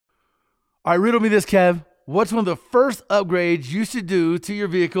All right, riddle me this, Kev. What's one of the first upgrades you should do to your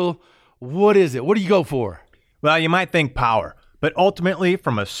vehicle? What is it? What do you go for? Well, you might think power, but ultimately,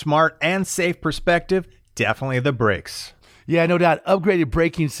 from a smart and safe perspective, definitely the brakes. Yeah, no doubt. Upgraded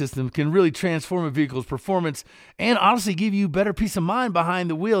braking system can really transform a vehicle's performance and honestly give you better peace of mind behind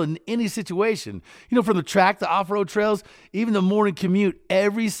the wheel in any situation. You know, from the track to off-road trails, even the morning commute,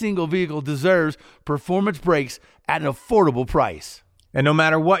 every single vehicle deserves performance brakes at an affordable price. And no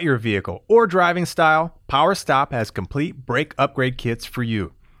matter what your vehicle or driving style, PowerStop has complete brake upgrade kits for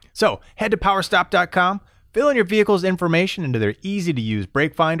you. So head to PowerStop.com, fill in your vehicle's information into their easy-to-use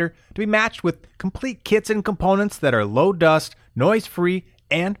brake finder to be matched with complete kits and components that are low dust, noise-free,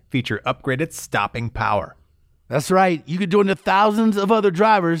 and feature upgraded stopping power. That's right. You could join the thousands of other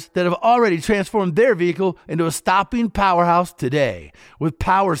drivers that have already transformed their vehicle into a stopping powerhouse today with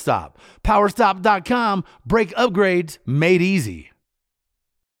PowerStop. PowerStop.com, brake upgrades made easy.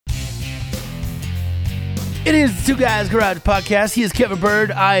 It is the Two Guys Garage Podcast. He is Kevin Bird.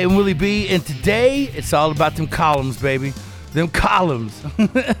 I am Willie B. And today, it's all about them columns, baby. Them columns.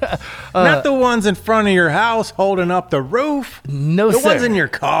 Not the ones in front of your house holding up the roof. No, the sir. ones in your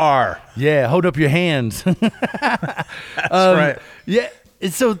car. Yeah, hold up your hands. That's right. Yeah,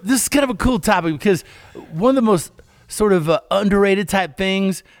 and so this is kind of a cool topic because one of the most sort of underrated type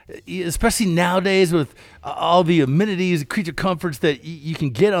things, especially nowadays with all the amenities, creature comforts that you can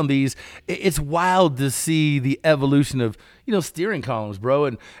get on these, it's wild to see the evolution of, steering columns, bro,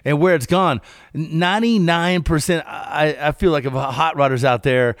 and where it's gone. 99%, I feel like of hot rodders out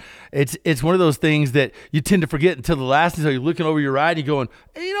there, it's one of those things that you tend to forget until the last, until you're looking over your ride and you're going,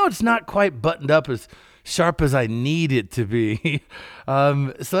 it's not quite buttoned up as sharp as I need it to be.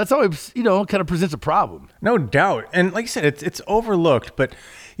 So that's always, kind of presents a problem. No doubt. And like you said, it's overlooked. But,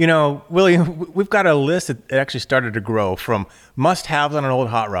 Willie, we've got a list that actually started to grow from must-haves on an old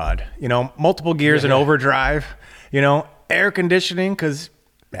hot rod. Multiple gears and overdrive, air conditioning because,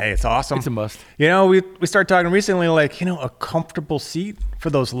 hey, it's awesome. It's a must. We started talking recently like, a comfortable seat for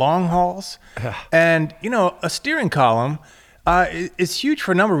those long hauls. And, a steering column is huge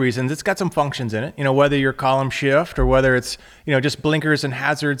for a number of reasons. It's got some functions in it, whether you're column shift or whether it's, just blinkers and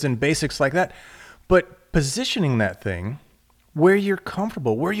hazards and basics like that. But positioning that thing where you're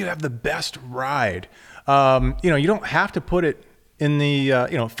comfortable, where you have the best ride, you don't have to put it in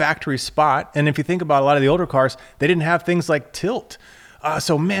the, factory spot. And if you think about a lot of the older cars, they didn't have things like tilt.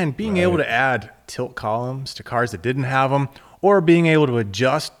 So man, being able to add tilt columns to cars that didn't have them, or being able to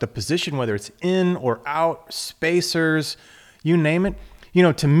adjust the position, whether it's in or out, spacers, you name it.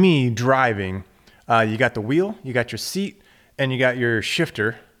 To me, driving, you got the wheel, you got your seat, and you got your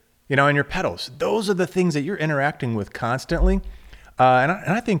shifter, and your pedals. Those are the things that you're interacting with constantly. And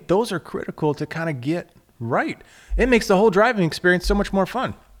I think those are critical to kind of get right. It makes the whole driving experience so much more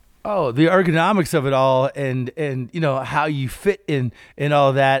fun. Oh, the ergonomics of it all and how you fit in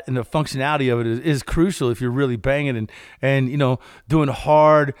all that and the functionality of it is crucial if you're really banging and doing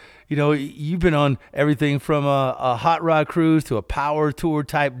hard. You've been on everything from a hot rod cruise to a power tour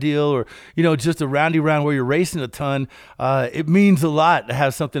type deal or, just a roundy round where you're racing a ton. It means a lot to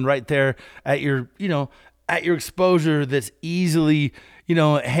have something right there at your exposure that's easily,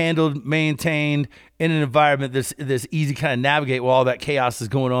 handled, maintained in an environment that's easy to kind of navigate while all that chaos is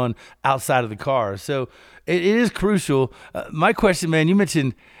going on outside of the car. So it is crucial. My question, man, you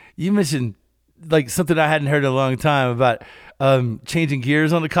mentioned like something I hadn't heard in a long time about changing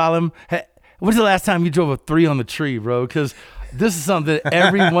gears on the column. When's the last time you drove a 3 on the tree, bro? Because this is something that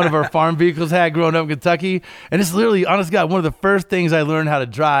every one of our farm vehicles had growing up in Kentucky. And it's literally, honest to God, one of the first things I learned how to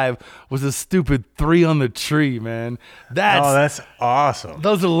drive was a stupid 3 on the tree, man. That's awesome.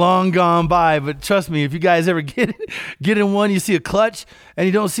 Those are long gone by. But trust me, if you guys ever get in one, you see a clutch and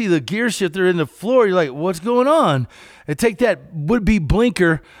you don't see the gear shifter in the floor, you're like, what's going on? And take that would-be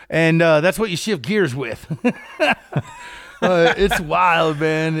blinker, and that's what you shift gears with. It's wild,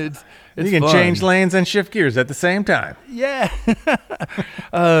 man. It's you can fun. Change lanes and shift gears at the same time. Yeah.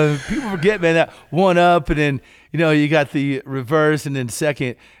 People forget, man, that one up and then, you got the reverse and then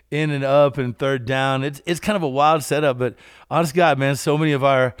second in and up and third down. It's kind of a wild setup, but honest God, man, so many of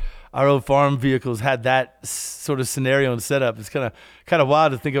our old farm vehicles had that sort of scenario and setup. It's kind of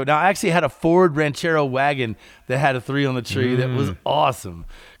wild to think of. Now, I actually had a Ford Ranchero wagon that had a 3 on the tree that was awesome.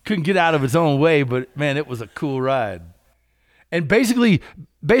 Couldn't get out of its own way, but man, it was a cool ride. And basically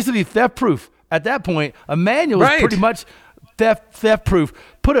theft proof. At that point, a manual is pretty much theft proof.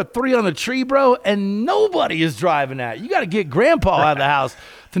 Put a 3 on the tree, bro, and nobody is driving that. You got to get grandpa out of the house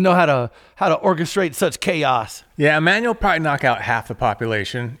to know how to orchestrate such chaos. Yeah, a manual probably knock out half the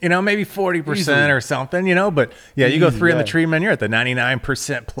population. Maybe 40% Easily. or something. But yeah, you go Easy, 3 on the yeah. tree, man. You're at the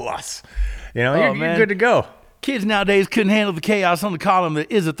 99% plus. You're man. good to go. Kids nowadays couldn't handle the chaos on the column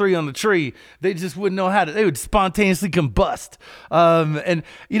that is a 3 on the tree. They just wouldn't know how to. They would spontaneously combust. And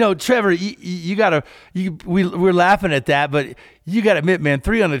Trevor, we're laughing at that, but you got to admit, man,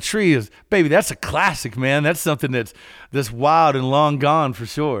 3 on the tree that's a classic, man. That's something that's wild and long gone for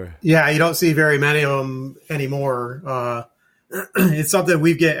sure. Yeah, you don't see very many of them anymore. It's something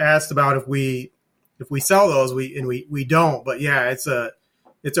we get asked about if we sell those. We don't, but yeah, it's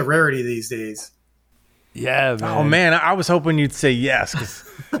a rarity these days. Yeah, man. Oh man, I was hoping you'd say yes, because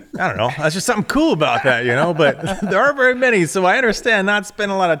I don't know, that's just something cool about that, But there aren't very many, so I understand not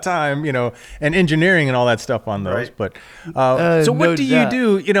spending a lot of time, and engineering and all that stuff on those. Right. But so what no do doubt.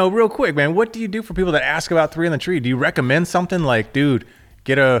 you do? Real quick, man, what do you do for people that ask about 3 on the tree? Do you recommend something like, dude,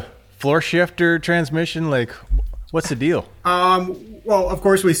 get a floor shifter transmission? Like, what's the deal? Well, of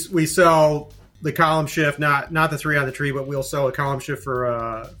course we sell the column shift, not the 3 on the tree, but we'll sell a column shift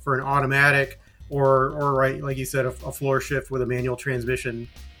for an automatic. Or right, like you said, a floor shift with a manual transmission,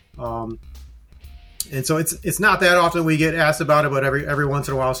 and so it's not that often we get asked about it, but every once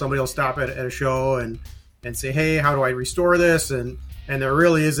in a while somebody will stop at a show and say, hey, how do I restore this? And there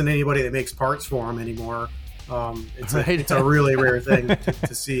really isn't anybody that makes parts for them anymore. It's a really rare thing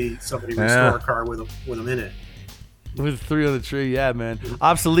to see somebody restore a car with them in it. With 3 on the tree, yeah, man.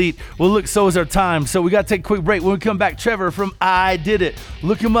 Obsolete. Well, look, so is our time. So we got to take a quick break. When we come back, Trevor from I Did It.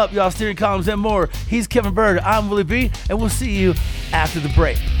 Look him up, y'all. Steering columns and more. He's Kevin Bird. I'm Willie B. And we'll see you after the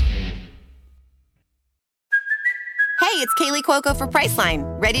break. Hey, it's Kaylee Cuoco for Priceline.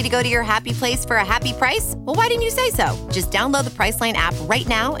 Ready to go to your happy place for a happy price? Well, why didn't you say so? Just download the Priceline app right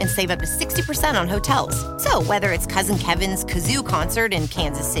now and save up to 60% on hotels. So whether it's Cousin Kevin's Kazoo Concert in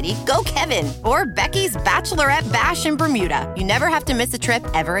Kansas City, go Kevin, or Becky's Bachelorette Bash in Bermuda, you never have to miss a trip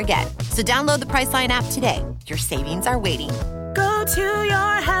ever again. So download the Priceline app today. Your savings are waiting. Go to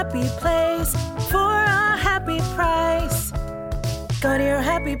your happy place for a happy price. Go to your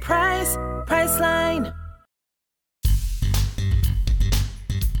happy price, Priceline.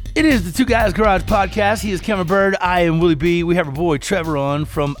 It is the Two Guys Garage Podcast. He is Kevin Bird. I am Willie B. We have our boy Trevor on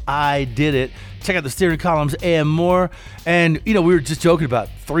from I Did It. Check out the steering columns and more. And, we were just joking about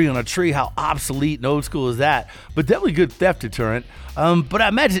 3 on a tree, how obsolete and old school is that. But definitely good theft deterrent. But I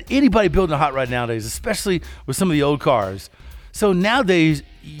imagine anybody building a hot rod nowadays, especially with some of the old cars. So nowadays,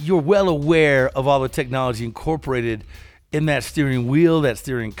 you're well aware of all the technology incorporated in that steering wheel, that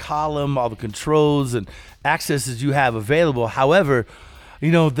steering column, all the controls and accesses you have available. However,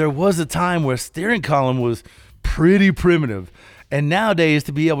 there was a time where steering column was pretty primitive. And nowadays,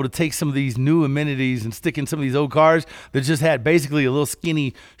 to be able to take some of these new amenities and stick in some of these old cars that just had basically a little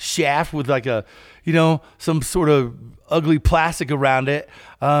skinny shaft with like some sort of ugly plastic around it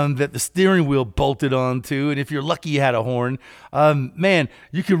that the steering wheel bolted onto. And if you're lucky, you had a horn. Man,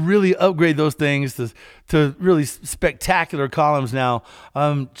 you could really upgrade those things to really spectacular columns now.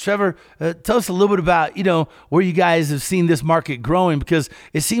 Trevor, tell us a little bit about, where you guys have seen this market growing, because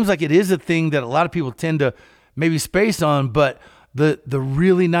it seems like it is a thing that a lot of people tend to maybe space on, but the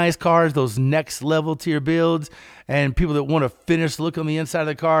really nice cars, those next level tier builds, and people that want a finished look on the inside of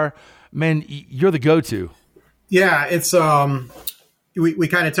the car, man, you're the go-to. Yeah, it's we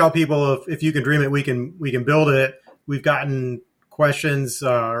kind of tell people if you can dream it, we can build it. We've gotten questions.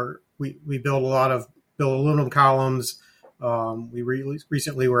 We build aluminum columns. We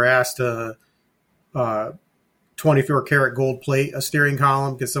recently were asked to 24 karat gold plate a steering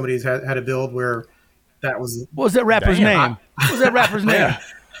column because somebody's had a build where that was. What was that rapper's name? What was that rapper's name?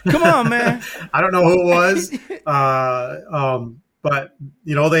 Come on, man. I don't know who it was, but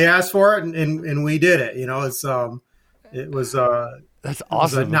they asked for it and we did it. It was that's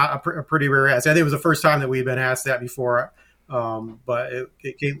awesome. It was not a pretty rare ask. I think it was the first time that we'd been asked that before. But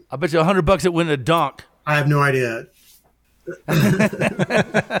it came. I bet you $100 it went in a donk. I have no idea. No,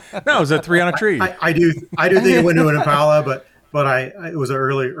 it was a 3 on a tree. I do think it went to an Impala, but it was an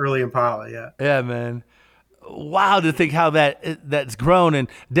early Impala. Yeah. Yeah, man. Wow, to think how that's grown, and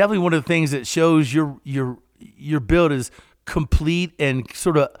definitely one of the things that shows your build is complete and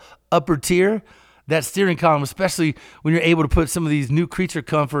sort of upper tier. That steering column, especially when you're able to put some of these new creature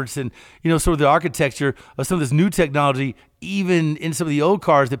comforts and sort of the architecture of some of this new technology, even in some of the old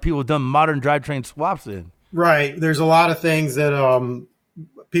cars that people have done modern drivetrain swaps in. Right. There's a lot of things that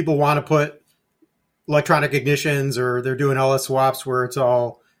people want to put electronic ignitions, or they're doing LS swaps where it's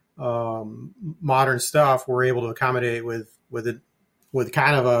all modern stuff. We're able to accommodate with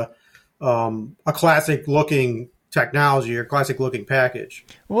kind of a classic looking technology or classic looking package.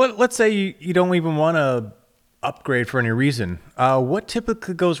 Well, let's say you don't even want to upgrade for any reason. What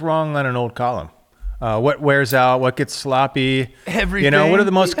typically goes wrong on an old column? What wears out? What gets sloppy? Everything. What are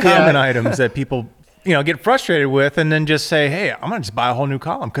the most common items that people, get frustrated with and then just say, hey, I'm going to just buy a whole new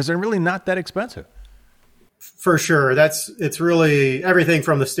column because they're really not that expensive? For sure. It's really everything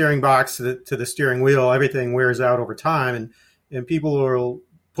from the steering box to the steering wheel. Everything wears out over time, and people will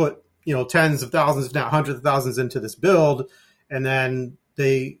put, tens of thousands, if not hundreds of thousands into this build. And then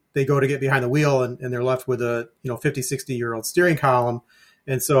they go to get behind the wheel and they're left with a, 50, 60-year-old steering column.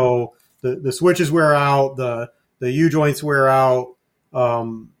 And so the switches wear out, the U-joints wear out,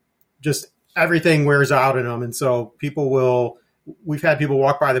 just everything wears out in them. And so we've had people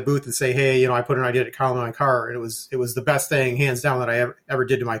walk by the booth and say, hey, I put an identity column on my car, and it was the best thing, hands down, that I ever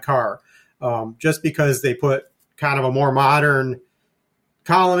did to my car. Just because they put kind of a more modern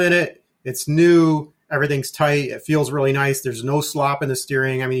column in it. It's new. Everything's tight. It feels really nice. There's no slop in the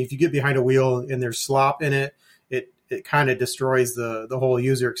steering. I mean, if you get behind a wheel and there's slop in it, it kind of destroys the whole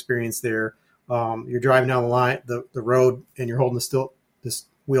user experience there. You're driving down the road and you're holding this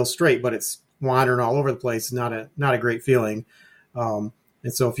wheel straight, but it's wandering all over the place. It's not a great feeling. And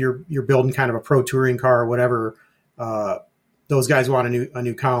so if you're building kind of a pro touring car or whatever, those guys want a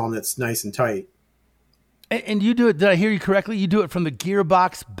new column that's nice and tight. And you do it, did I hear you correctly? You do it from the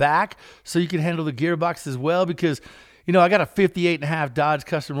gearbox back so you can handle the gearbox as well? Because, I got a 58.5 Dodge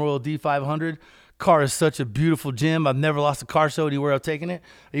Custom Royal D500. Car is such a beautiful gem. I've never lost a car show anywhere I've taken it.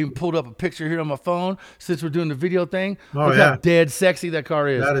 I even pulled up a picture here on my phone since we're doing the video thing. Look how dead sexy that car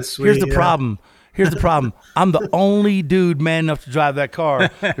is. That is sweet. Here's the problem. I'm the only dude man enough to drive that car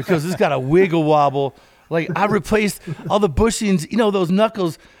because it's got a wiggle wobble. Like, I replaced all the bushings, those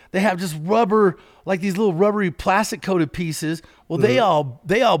knuckles, they have just rubber, like these little rubbery plastic coated pieces. Well, they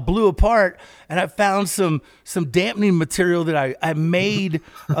all blew apart, and I found some dampening material that I made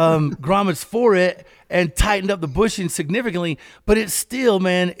grommets for it and tightened up the bushing significantly. But it's still,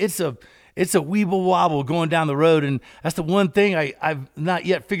 man, it's a weeble wobble going down the road, and that's the one thing I've not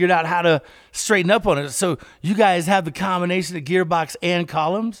yet figured out how to straighten up on it. So you guys have the combination of gearbox and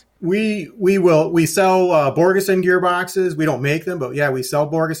columns? We sell Borgeson gearboxes. We don't make them, but yeah, we sell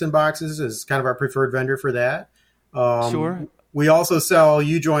Borgeson boxes as kind of our preferred vendor for that. Sure. We also sell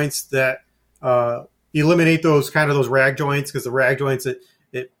U-joints that eliminate those rag joints, because the rag joints,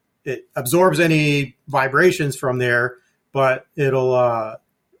 it absorbs any vibrations from there, but it'll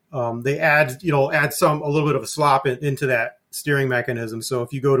they add a little bit of a slop into that steering mechanism. So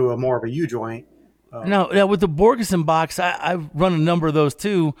if you go to more of a U-joint. Now with the Borgeson box, I've run a number of those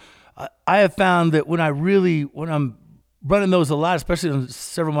too. I have found that when I'm running those a lot, especially on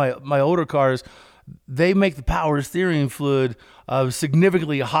several of my older cars, they make the power steering fluid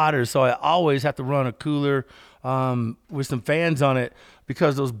significantly hotter. So I always have to run a cooler with some fans on it,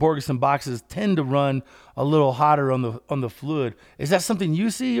 because those Borgeson boxes tend to run a little hotter on the fluid. Is that something you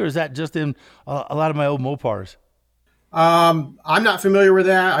see, or is that just in a lot of my old Mopars? I'm not familiar with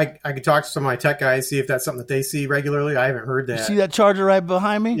that. I could talk to some of my tech guys, see if that's something that they see regularly. I haven't heard that. You see that Charger right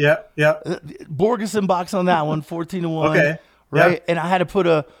behind me? Yep. Borgeson box on that one, 14-1. Okay. Right? Yep. And I had to put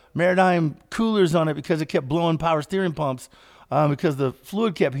a Maradyne coolers on it because it kept blowing power steering pumps because the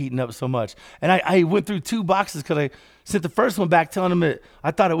fluid kept heating up so much. And I went through two boxes because I sent the first one back telling them that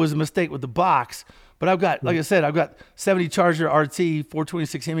I thought it was a mistake with the box. But I've got, like I said, I've got 70 Charger RT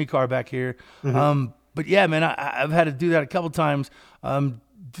 426 Hemi car back here. Mm-hmm. But yeah, man, I've had to do that a couple times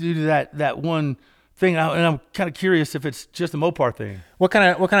due to that one thing, and I'm kind of curious if it's just a Mopar thing. What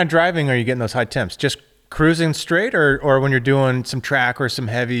kind of driving are you getting those high temps? Just cruising straight, or when you're doing some track or some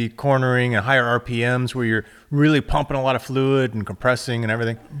heavy cornering and higher RPMs where you're really pumping a lot of fluid and compressing and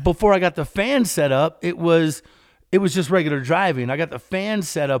everything? Before I got the fan set up, it was just regular driving. I got the fan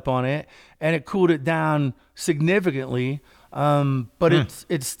set up on it, and it cooled it down significantly. But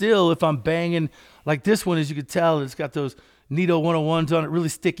it's still, if I'm banging like this one, as you could tell, it's got those Nitto 101s on it, really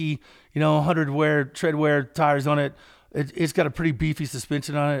sticky, 100 tread wear tires on it. It's got a pretty beefy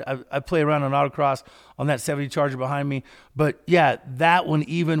suspension on it. I play around on autocross on that 70 Charger behind me. But yeah, that one,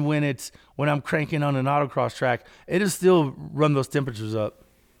 even when I'm cranking on an autocross track, it'll still run those temperatures up.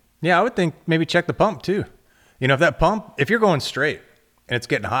 Yeah, I would think maybe check the pump too. If you're going straight and it's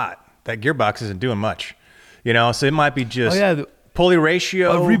getting hot, that gearbox isn't doing much. So it might be just pulley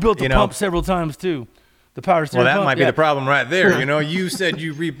ratio. I rebuilt the pump several times too. The power steering pump. Well, that might be the problem right there. You said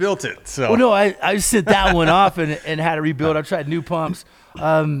you rebuilt it. So. Well, no, I sent that one off and had to rebuild. I tried new pumps.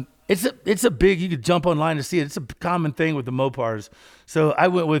 It's a big, you could jump online to see it. It's a common thing with the Mopars. So I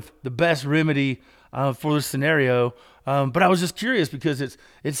went with the best remedy for the scenario. but I was just curious because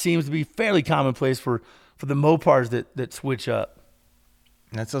it seems to be fairly commonplace for the Mopars that switch up.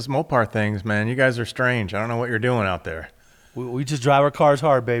 That's those Mopar things, man. You guys are strange. I don't know what you're doing out there. We just drive our cars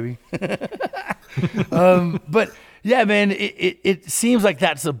hard, baby. But yeah, man, it seems like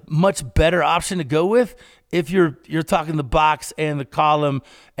that's a much better option to go with if you're talking the box and the column.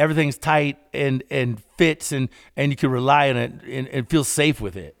 Everything's tight and fits, and you can rely on it and feel safe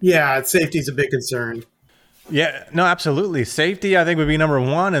with it. Yeah, safety is a big concern. Yeah, no, absolutely. Safety, I think, would be number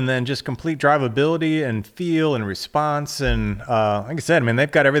one, and then just complete drivability and feel and response. And like I said, I mean,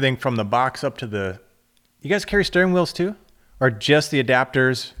 they've got everything from the box up to the. You guys carry steering wheels too, or just the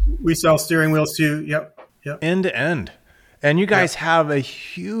adapters? We sell steering wheels too. Yep. End to end, and you guys have a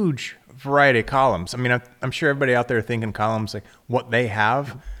huge variety of columns. I mean, I'm sure everybody out there thinking columns like what they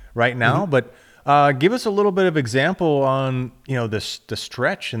have right now, but give us a little bit of example on the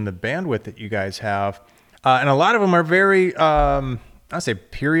stretch and the bandwidth that you guys have. And a lot of them are very, I'd say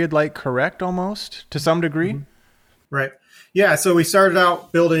period-like correct almost to some degree. Right. Yeah. So we started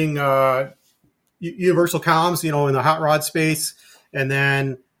out building universal columns, in the hot rod space. And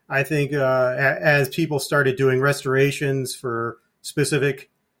then I think as people started doing restorations for specific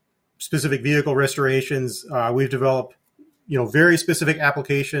vehicle restorations, we've developed, very specific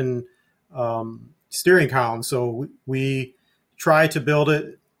application steering columns. So we try to build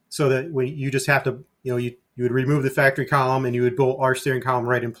it so that you just have to, you would remove the factory column and you would bolt our steering column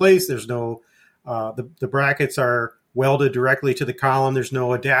right in place. There's no, the brackets are welded directly to the column. There's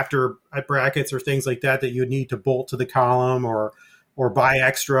no adapter brackets or things like that you would need to bolt to the column or buy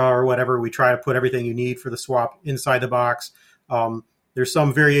extra or whatever. We try to put everything you need for the swap inside the box. There's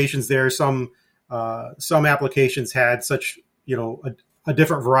some variations there. Some applications had such, a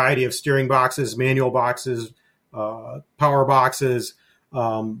different variety of steering boxes, manual boxes, power boxes,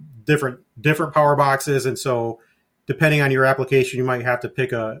 different power boxes. And so depending on your application, you might have to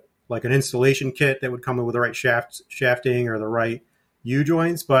pick an installation kit that would come in with the right shafting or the right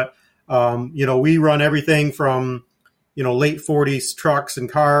U-joints. But, we run everything from, late 40s trucks and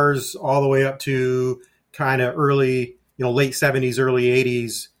cars all the way up to kind of early, late 70s, early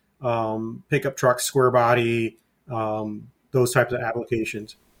 80s, pickup trucks, square body, those types of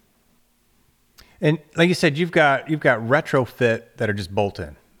applications. And like you said, you've got retrofit that are just bolt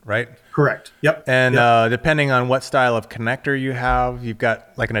in, right? Correct. Yep. And depending on what style of connector you have, you've got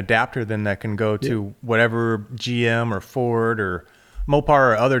like an adapter then that can go to whatever GM or Ford or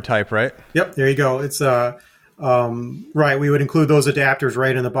Mopar or other type, right? Yep. There you go. It's right. We would include those adapters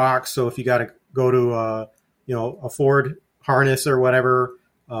right in the box. So if you got to go to a Ford harness or whatever,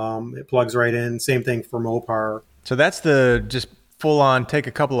 it plugs right in. Same thing for Mopar. So that's the just full on take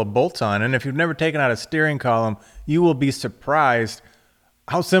a couple of bolts on. And if you've never taken out a steering column, you will be surprised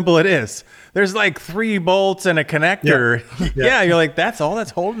how simple it is. There's like 3 bolts and a connector. Yeah, you're like, that's all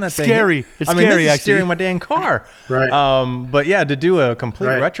that's holding that thing. Scary. It's scary, this is actually. steering my dang car. Right. But yeah, to do a complete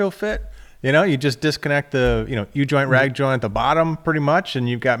retrofit, you just disconnect the, U-joint, rag joint at the bottom pretty much, and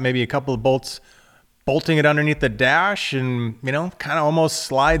you've got maybe a couple of bolts bolting it underneath the dash and, kind of almost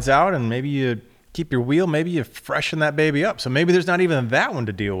slides out, and maybe you keep your wheel, maybe you freshen that baby up. So maybe there's not even that one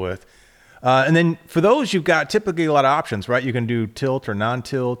to deal with. And then for those, you've got typically a lot of options, right? You can do tilt or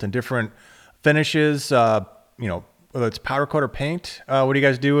non-tilt and different finishes, whether it's powder coat or paint. What do you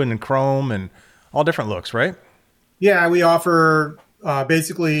guys do? And then chrome and all different looks, right? Yeah, we offer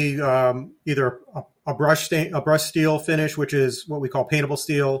basically either a brush steel finish, which is what we call paintable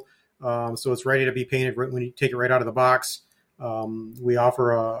steel. So it's ready to be painted when you take it right out of the box. We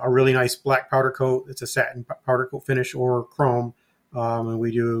offer a really nice black powder coat. It's a satin powder coat finish or chrome. And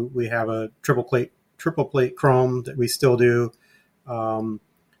we have a triple plate chrome that we still do. And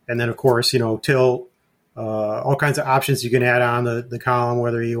then of course, tilt, all kinds of options you can add on the column,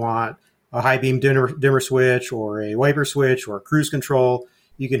 whether you want a high beam dimmer switch or a wiper switch or cruise control.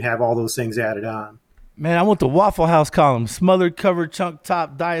 You can have all those things added on. Man, I want the Waffle House column. Smothered, covered, chunk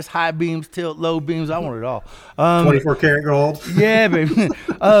top, dice, high beams, tilt, low beams. I want it all. 24 karat gold. Yeah, baby.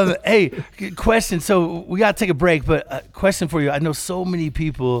 Hey, question. So we got to take a break, but question for you. I know so many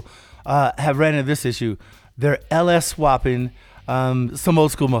people have ran into this issue. They're LS swapping some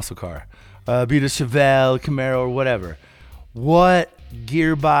old school muscle car, be it a Chevelle, Camaro, or whatever. What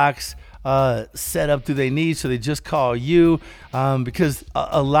gearbox setup do they need? So they just call you because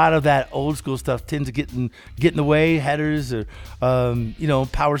a lot of that old school stuff tends to get in the way. Headers or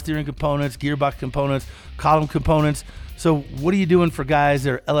power steering components, gearbox components, column components. So what are you doing for guys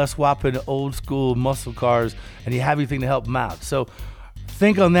that are LS swapping old school muscle cars and you have anything to help them out? So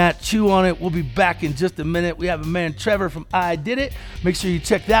think on that, chew on it. We'll be back in just a minute. We have a man, Trevor from I Did It. Make sure you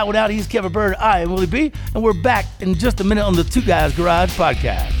check that one out. He's Kevin Bird. I am Willie B. And we're back in just a minute on the Two Guys Garage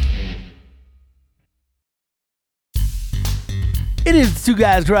podcast. It is the Two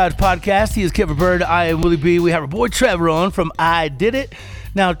Guys Garage podcast. He is Kevin Bird. I am Willie B. We have our boy Trevor on from I Did It.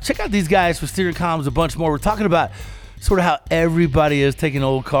 Now, check out these guys for steering columns, a bunch more. We're talking about sort of how everybody is taking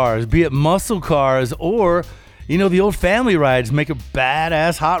old cars, be it muscle cars or, you know, the old family rides make a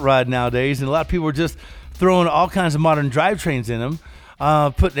badass hot rod nowadays. And a lot of people are just throwing all kinds of modern drivetrains in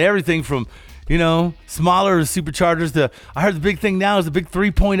them, putting everything from, you know, smaller superchargers to, I heard the big thing now is the big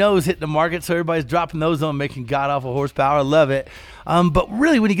 3.0s hitting the market. So everybody's dropping those on, making god-awful horsepower. I love it. But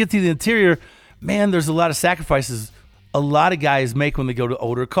really, when you get to the interior, man, there's a lot of sacrifices a lot of guys make when they go to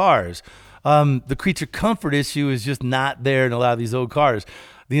older cars. The creature comfort issue is just not there in a lot of these old cars.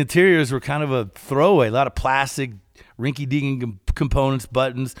 The interiors were kind of a throwaway, a lot of plastic, rinky-dinky components,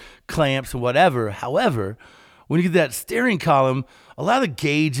 buttons, clamps, and whatever. However, when you get that steering column, a lot of the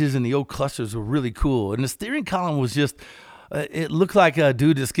gauges and the old clusters were really cool. And the steering column was just, it looked like a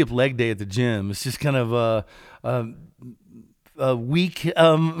dude that skipped leg day at the gym. It's just kind of a weak,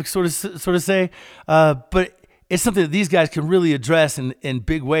 sort of say. But it's something that these guys can really address in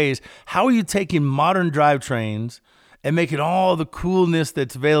big ways. How are you taking modern drivetrains and making all the coolness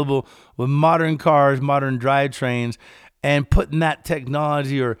that's available with modern cars, modern drivetrains, and putting that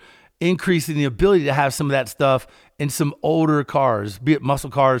technology or increasing the ability to have some of that stuff in some older cars, be it muscle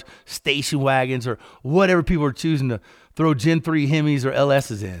cars, station wagons, or whatever people are choosing to throw Gen 3 Hemis or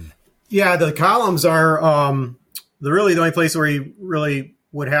LSs in? Yeah, the columns are the only place where you really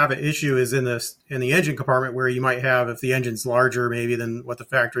would have an issue is in the engine compartment, where you might have, if the engine's larger maybe than what the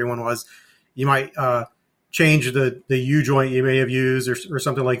factory one was, you might change the U-joint you may have used or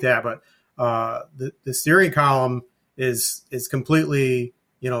something like that. But the steering column is completely,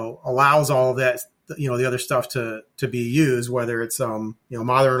 allows all of that, the other stuff to be used, whether it's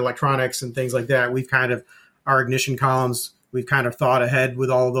modern electronics and things like that. Our ignition columns, we've kind of thought ahead with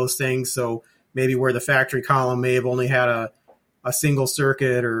all of those things. So maybe where the factory column may have only had a single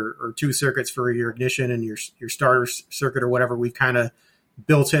circuit or two circuits for your ignition and your starter circuit or whatever, we've kind of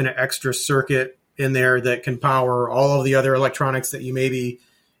built in an extra circuit in there that can power all of the other electronics that you may be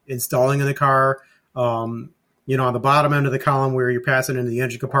installing in the car. On the bottom end of the column where you're passing into the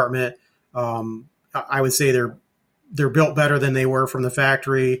engine compartment, I would say they're built better than they were from the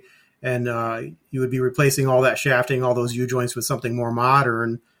factory. And you would be replacing all that shafting, all those U-joints with something more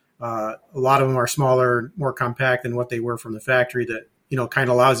modern. A lot of them are smaller, more compact than what they were from the factory. That kind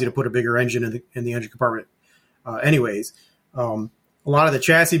of allows you to put a bigger engine in the engine compartment. Anyways, a lot of the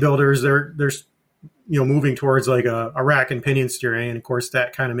chassis builders they're moving towards like a rack and pinion steering, and of course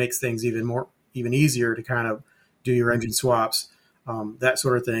that kind of makes things even easier to kind of do your engine swaps, that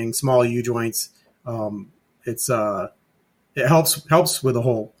sort of thing. Small U-joints. It helps with the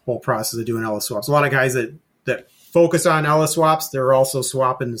whole process of doing LS swaps. A lot of guys that focus on LS swaps, they're also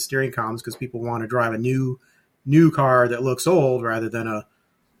swapping the steering columns because people want to drive a new car that looks old rather than an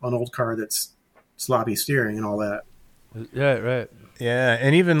old car that's sloppy steering and all that. Yeah, right. Yeah,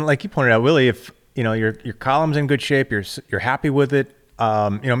 and even like you pointed out, Willie, if your column's in good shape, you're happy with it.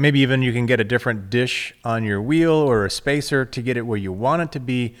 Maybe even you can get a different dish on your wheel or a spacer to get it where you want it to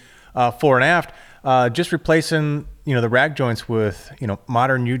be, fore and aft. Just replacing the rag joints with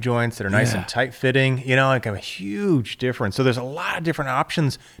modern U-joints that are nice and tight fitting, like a huge difference. So there's a lot of different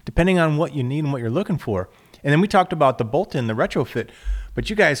options depending on what you need and what you're looking for. And then we talked about the bolt-in, the retrofit, but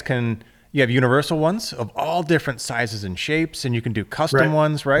you have universal ones of all different sizes and shapes, and you can do custom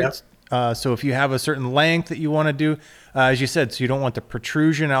ones, right? Yep. So if you have a certain length that you want to do, as you said, so you don't want the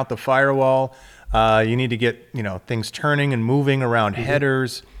protrusion out the firewall, you need to get things turning and moving around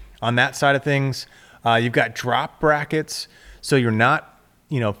headers on that side of things. You've got drop brackets, so you're not,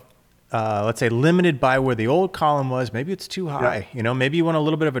 let's say limited by where the old column was. Maybe it's too high. Yeah. Maybe you want a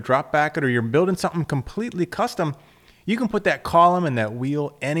little bit of a drop bracket, or you're building something completely custom. You can put that column and that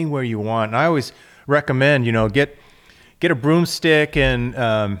wheel anywhere you want. And I always recommend, get a broomstick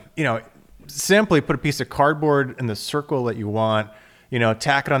and, simply put a piece of cardboard in the circle that you want,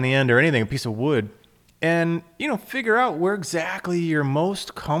 tack it on the end or anything, a piece of wood, and, figure out where exactly you're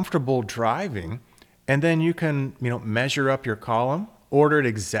most comfortable driving. And then you can, measure up your column, order it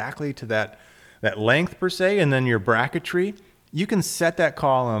exactly to that length per se, and then your bracketry. You can set that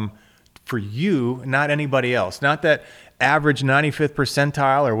column for you, not anybody else. Not that average 95th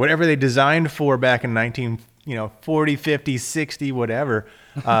percentile or whatever they designed for back in 40, 50, 60, whatever.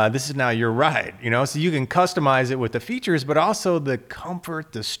 This is now your ride, so you can customize it with the features, but also the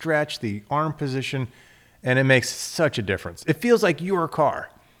comfort, the stretch, the arm position, and it makes such a difference. It feels like your car,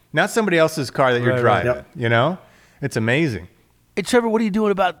 not somebody else's car that you're driving. Yep. You know, it's amazing. Hey, Trevor, what are you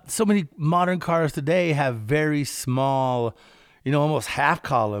doing about so many modern cars today have very small, almost half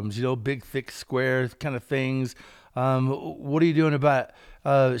columns, big, thick, square kind of things. What are you doing about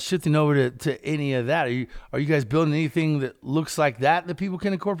shifting over to any of that? Are you guys building anything that looks like that people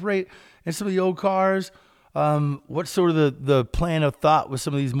can incorporate in some of the old cars? What's sort of the plan of thought with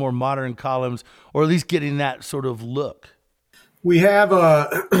some of these more modern columns, or at least getting that sort of look? We have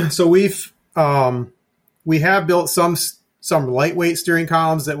we have built some lightweight steering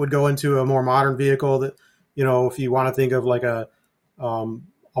columns that would go into a more modern vehicle. That if you want to think of like a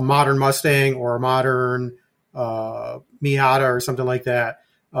modern Mustang or a modern Miata or something like that,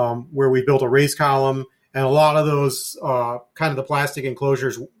 where we built a race column, and a lot of those kind of the plastic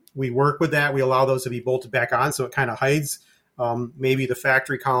enclosures, we work with that. We allow those to be bolted back on, so it kind of hides maybe the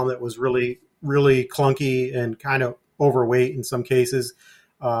factory column that was really, really clunky and kind of overweight in some cases.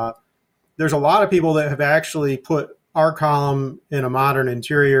 There's a lot of people that have actually put our column in a modern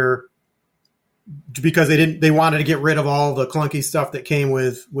interior because they wanted to get rid of all the clunky stuff that came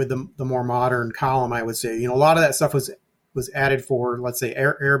with the more modern column, I would say. A lot of that stuff was added for, let's say,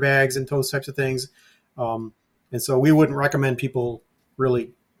 airbags and those types of things. And so we wouldn't recommend people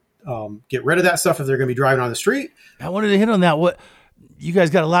really get rid of that stuff if they're going to be driving on the street. I wanted to hit on that. What you guys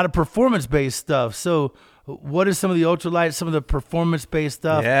got a lot of performance-based stuff. So what is some of the ultralight, some of the performance-based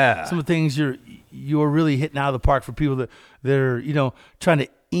stuff? Yeah. Some of the things you're really hitting out of the park for people that are, trying to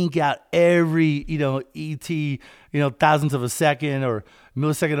ink out every, ET, thousandth of a second or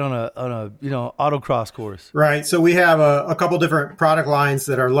millisecond on a autocross course. Right. So we have a couple different product lines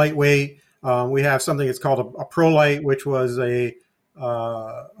that are lightweight. We have something that's called a ProLite, which was a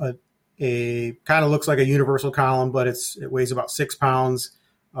kind of looks like a universal column, but it weighs about 6 pounds.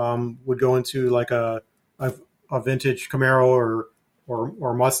 Would go into like a vintage Camaro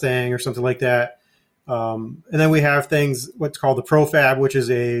or Mustang or something like that. And then we have things what's called the ProFab, which is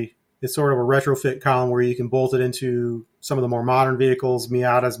it's sort of a retrofit column where you can bolt it into some of the more modern vehicles,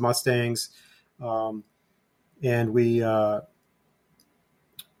 Miatas, Mustangs, and we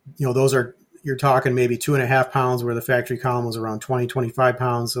those are, you're talking maybe 2.5 pounds, where the factory column was around 25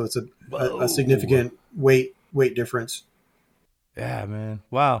 pounds. So it's a significant weight difference. Yeah, man.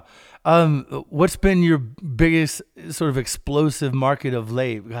 Wow. What's been your biggest sort of explosive market of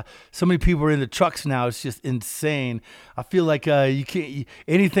late? So many people are in the trucks now. It's just insane. I feel like you can't,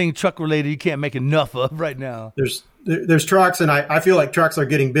 anything truck related, you can't make enough of right now. There's trucks, and I feel like trucks are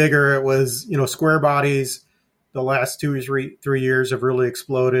getting bigger. It was, square bodies the last 2 or 3 years have really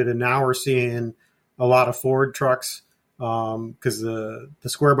exploded. And now we're seeing a lot of Ford trucks because the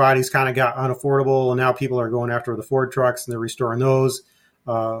square bodies kind of got unaffordable, and now people are going after the Ford trucks and they're restoring those.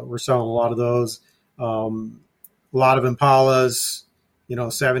 We're selling a lot of those. A lot of Impalas,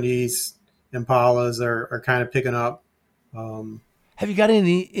 70s Impalas are kind of picking up. Have you got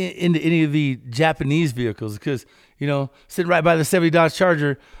into any of the Japanese vehicles? Because, sitting right by the 70 Dodge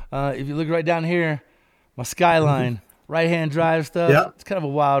Charger, if you look right down here, my Skyline, right-hand drive stuff, Yep. It's kind of a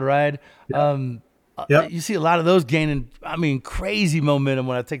wild ride. Yep. You see a lot of those gaining, crazy momentum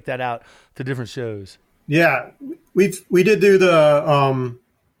when I take that out to different shows. Yeah, we did do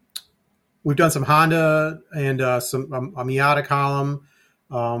we've done some Honda and a Miata column,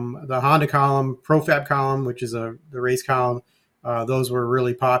 the Honda column, ProFab column, which is the race column. Those were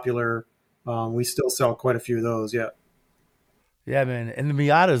really popular. We still sell quite a few of those. Yeah. Yeah, man. And the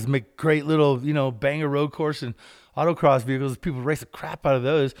Miatas make great little, banger road course and autocross vehicles. People race the crap out of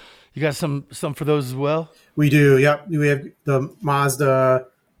those. You got some for those as well? We do. Yep. We have the Mazda.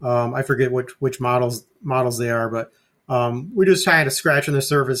 I forget which models they are, but we're just trying to scratch on the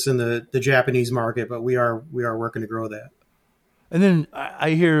surface in the Japanese market, but we are working to grow that. And then I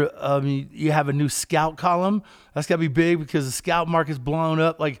hear you have a new Scout column. That's got to be big because the Scout market's blown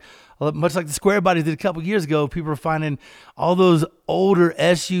up. Much like the square bodies did a couple years ago, people are finding all those older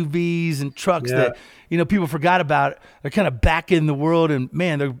SUVs and trucks that people forgot about. They're kind of back in the world, and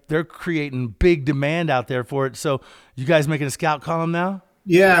man, they're creating big demand out there for it. So, you guys making a Scout column now?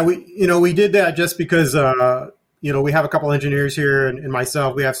 Yeah, we did that just because we have a couple engineers here, and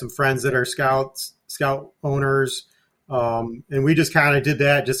myself. We have some friends that are Scout owners, and we just kind of did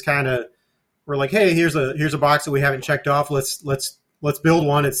that. Just kind of, we're like, hey, here's a box that we haven't checked off. Let's build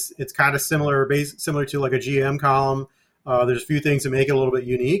one. It's kind of similar to like a GM column. There's a few things that make it a little bit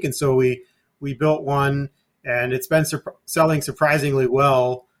unique, and so we built one, and it's been selling surprisingly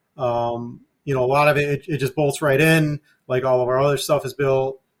well. A lot of it just bolts right in, like all of our other stuff is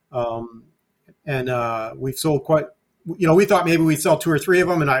built. And we've sold quite. We thought maybe we'd sell 2 or 3 of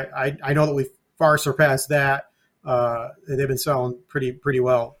them, and I know that we've far surpassed that. They've been selling pretty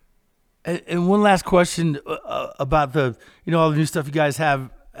well. And one last question about the, all the new stuff you guys have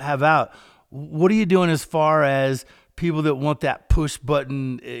out. What are you doing as far as people that want that push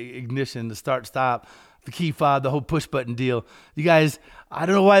button ignition, the start stop, the key fob, the whole push button deal? You guys, I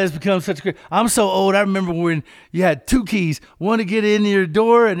don't know why this becomes such a great. I'm so old. I remember when you had two keys, one to get in your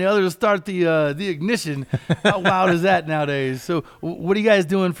door and the other to start the ignition. How wild is that nowadays? So what are you guys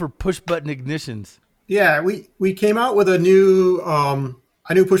doing for push button ignitions? Yeah, we came out with a new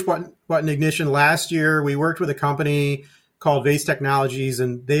push button ignition last year. We worked with a company called Vase Technologies,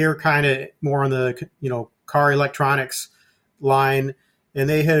 and they are kind of more on the car electronics line, and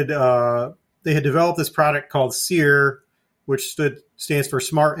they had developed this product called SEER, which stands for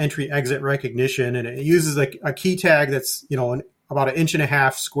Smart Entry Exit Recognition, and it uses a key tag that's about 1.5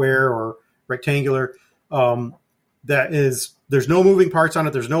 inches square or rectangular. There's no moving parts on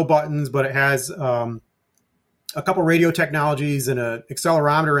it. There's no buttons, but it has a couple radio technologies and an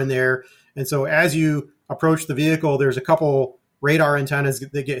accelerometer in there. And so as you approach the vehicle, there's a couple radar antennas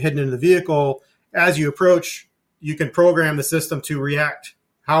that get hidden in the vehicle. As you approach, you can program the system to react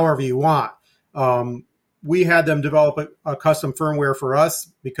however you want. We had them develop a custom firmware for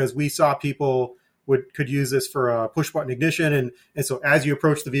us because we saw people could use this for a push button ignition. And so as you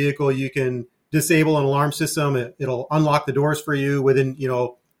approach the vehicle, you can disable an alarm system. It'll unlock the doors for you within,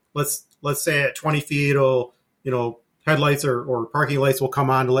 let's say at 20 feet, headlights or parking lights will come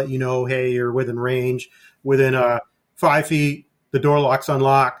on to let you know, hey, you're within range. Within 5 feet, the door locks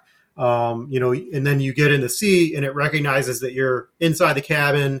unlock. And then you get in the seat and it recognizes that you're inside the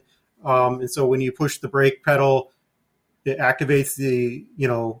cabin. And so when you push the brake pedal, it activates the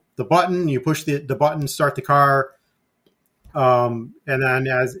button. You push the button, start the car. And then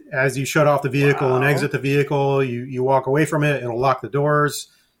as you shut off the vehicle and exit the vehicle, you walk away from it. It'll lock the doors,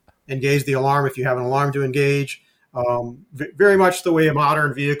 engage the alarm if you have an alarm to engage. Very much the way a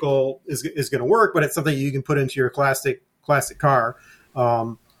modern vehicle is going to work, but it's something you can put into your classic car.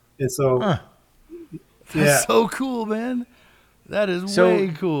 And so, That's so cool, man. That is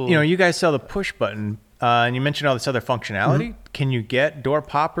way cool. You guys sell the push button, and you mentioned all this other functionality. Mm-hmm. Can you get door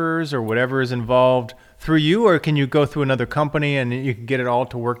poppers or whatever is involved through you, or can you go through another company and you can get it all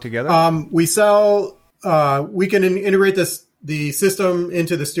to work together? We sell. We can integrate the system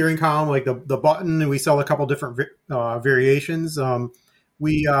into the steering column, like the button, and we sell a couple different variations. I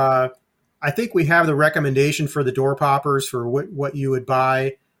think we have the recommendation for the door poppers for what you would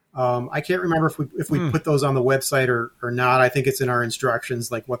buy. I can't remember if we put those on the website or not. I think it's in our instructions,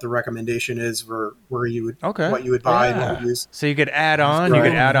 like what the recommendation is for where you would what you would buy and what you use. So you could add on, you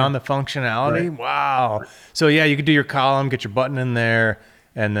could add on the functionality. Right. Wow. So yeah, you could do your column, get your button in there,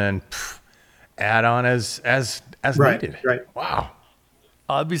 and then add on as needed. Right. Wow.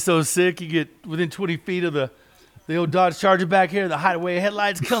 I'd be so sick. You get within 20 feet of the old Dodge Charger back here, the hideaway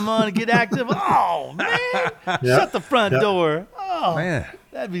headlights come on and get active. Oh, man. Shut the front door. Oh, man.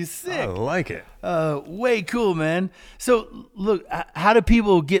 That'd be sick. I like it. Way cool, man. So, look, how do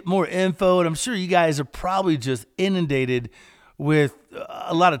people get more info? And I'm sure you guys are probably just inundated with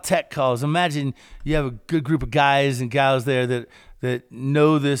a lot of tech calls. Imagine you have a good group of guys and gals there that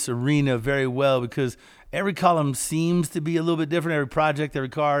know this arena very well, because every column seems to be a little bit different. Every project, every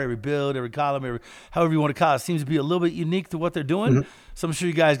car, every build, every column, however you want to call it, seems to be a little bit unique to what they're doing. Mm-hmm. So I'm sure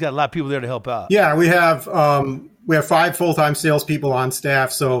you guys got a lot of people there to help out. Yeah, we have 5 full-time salespeople on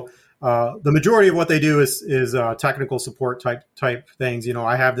staff. So the majority of what they do is technical support type things.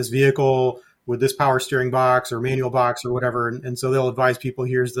 I have this vehicle with this power steering box or manual box or whatever, and so they'll advise people,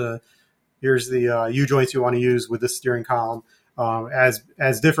 here's the U-joints you want to use with this steering column.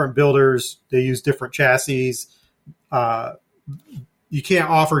 As different builders, they use different chassis. You can't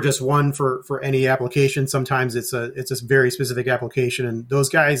offer just one for any application. Sometimes it's a very specific application, and those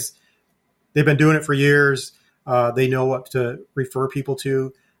guys, they've been doing it for years. They know what to refer people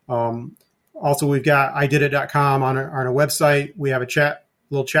to. Also, we've got ididit.com on our website. We have a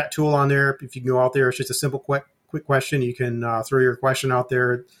little chat tool on there. If you can go out there, it's just a simple quick question. You can throw your question out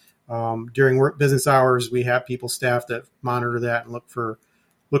there. During business hours, we have people staff that monitor that and look for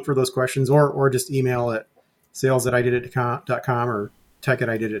those questions, or just email at sales@ididit.com or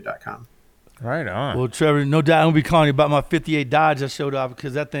tech@ididit.com. Right on. Well, Trevor, no doubt I'm going to be calling you about my 58 Dodge that showed up,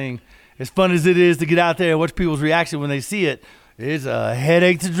 because that thing, as fun as it is to get out there and watch people's reaction when they see it, it's a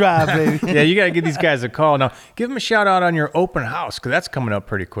headache to drive, baby. Yeah, you got to give these guys a call. Now, give them a shout out on your open house, because that's coming up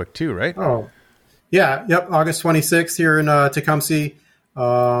pretty quick too, right? Oh, yeah. Yep. August 26th here in Tecumseh.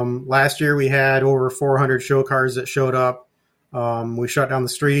 Last year we had over 400 show cars that showed up. We shut down the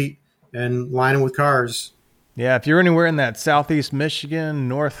street and lined them with cars. Yeah, if you're anywhere in that southeast Michigan,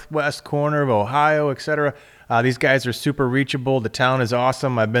 northwest corner of Ohio, etc., these guys are super reachable. The town is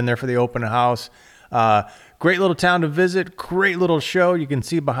awesome. I've been there for the open house. Great little town to visit. Great little show. You can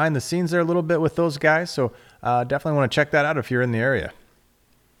see behind the scenes there a little bit with those guys. So definitely want to check that out if you're in the area.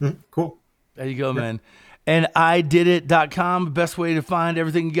 Cool. There you go, man. And ididit.com, best way to find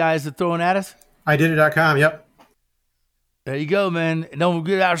everything you guys are throwing at us. ididit.com. Yep. There you go, man. And don't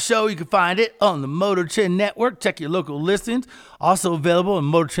forget our show. You can find it on the Motor Trend Network. Check your local listings. Also available on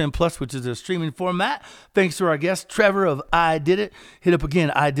Motor Trend Plus, which is a streaming format. Thanks to our guest, Trevor of I Did It. Hit up again,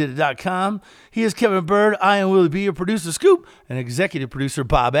 ididit.com. He is Kevin Bird. I am Willie B, your producer, Scoop, and executive producer,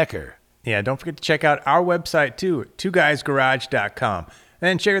 Bob Ecker. Yeah, don't forget to check out our website, too, at twoguysgarage.com.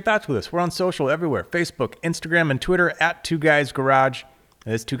 And share your thoughts with us. We're on social everywhere, Facebook, Instagram, and Twitter at Two Guys Garage.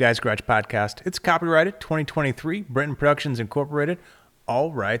 This Two Guys Garage podcast. It's copyrighted 2023, Brenton Productions Incorporated.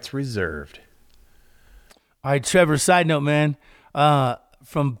 All rights reserved. All right, Trevor, side note, man.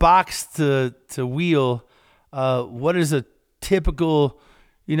 From box to wheel, what is a typical,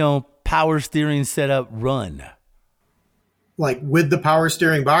 power steering setup run? Like with the power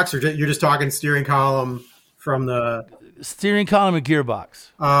steering box, or you're just talking steering column from the... Steering column and gearbox.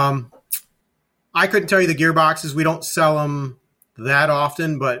 I couldn't tell you the gearboxes. We don't sell them that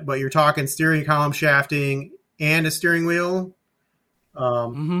often, but you're talking steering column shafting and a steering wheel.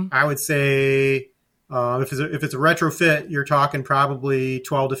 I would say if it's a retrofit, you're talking probably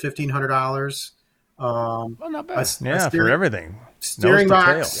 $1,200 to $1,500. Well, not bad. For everything. Steering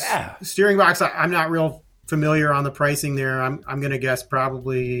box. Yeah. Steering box. I'm not real familiar on the pricing there. I'm going to guess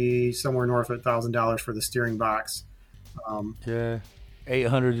probably somewhere north of $1,000 for the steering box. Yeah,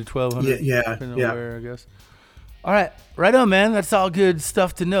 $800 to $1,200. Yeah. Depending on where, I guess. All right, right on, man. That's all good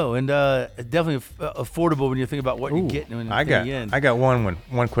stuff to know, and definitely affordable when you think about what you're getting in the end. I got one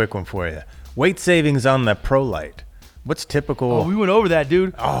quick one for you. Weight savings on the ProLite. What's typical? Oh, we went over that,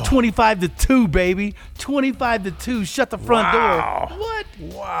 dude. 25 to 2, baby. 25 to 2. Shut the front door. What?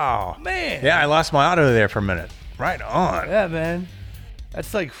 Wow, man. Yeah, I lost my auto there for a minute. Right on. Yeah, man.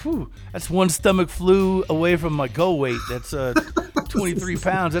 That's like, that's one stomach flu away from my goal weight. That's 23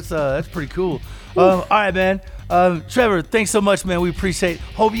 pounds. That's pretty cool. All right, man. Trevor, thanks so much, man. We appreciate it.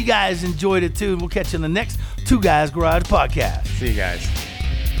 Hope you guys enjoyed it, too. We'll catch you in the next Two Guys Garage podcast. See you guys.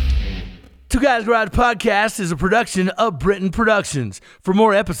 Two Guys Garage Podcast is a production of Brenton Productions. For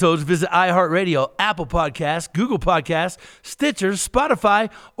more episodes, visit iHeartRadio, Apple Podcasts, Google Podcasts, Stitcher,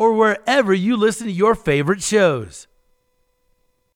 Spotify, or wherever you listen to your favorite shows.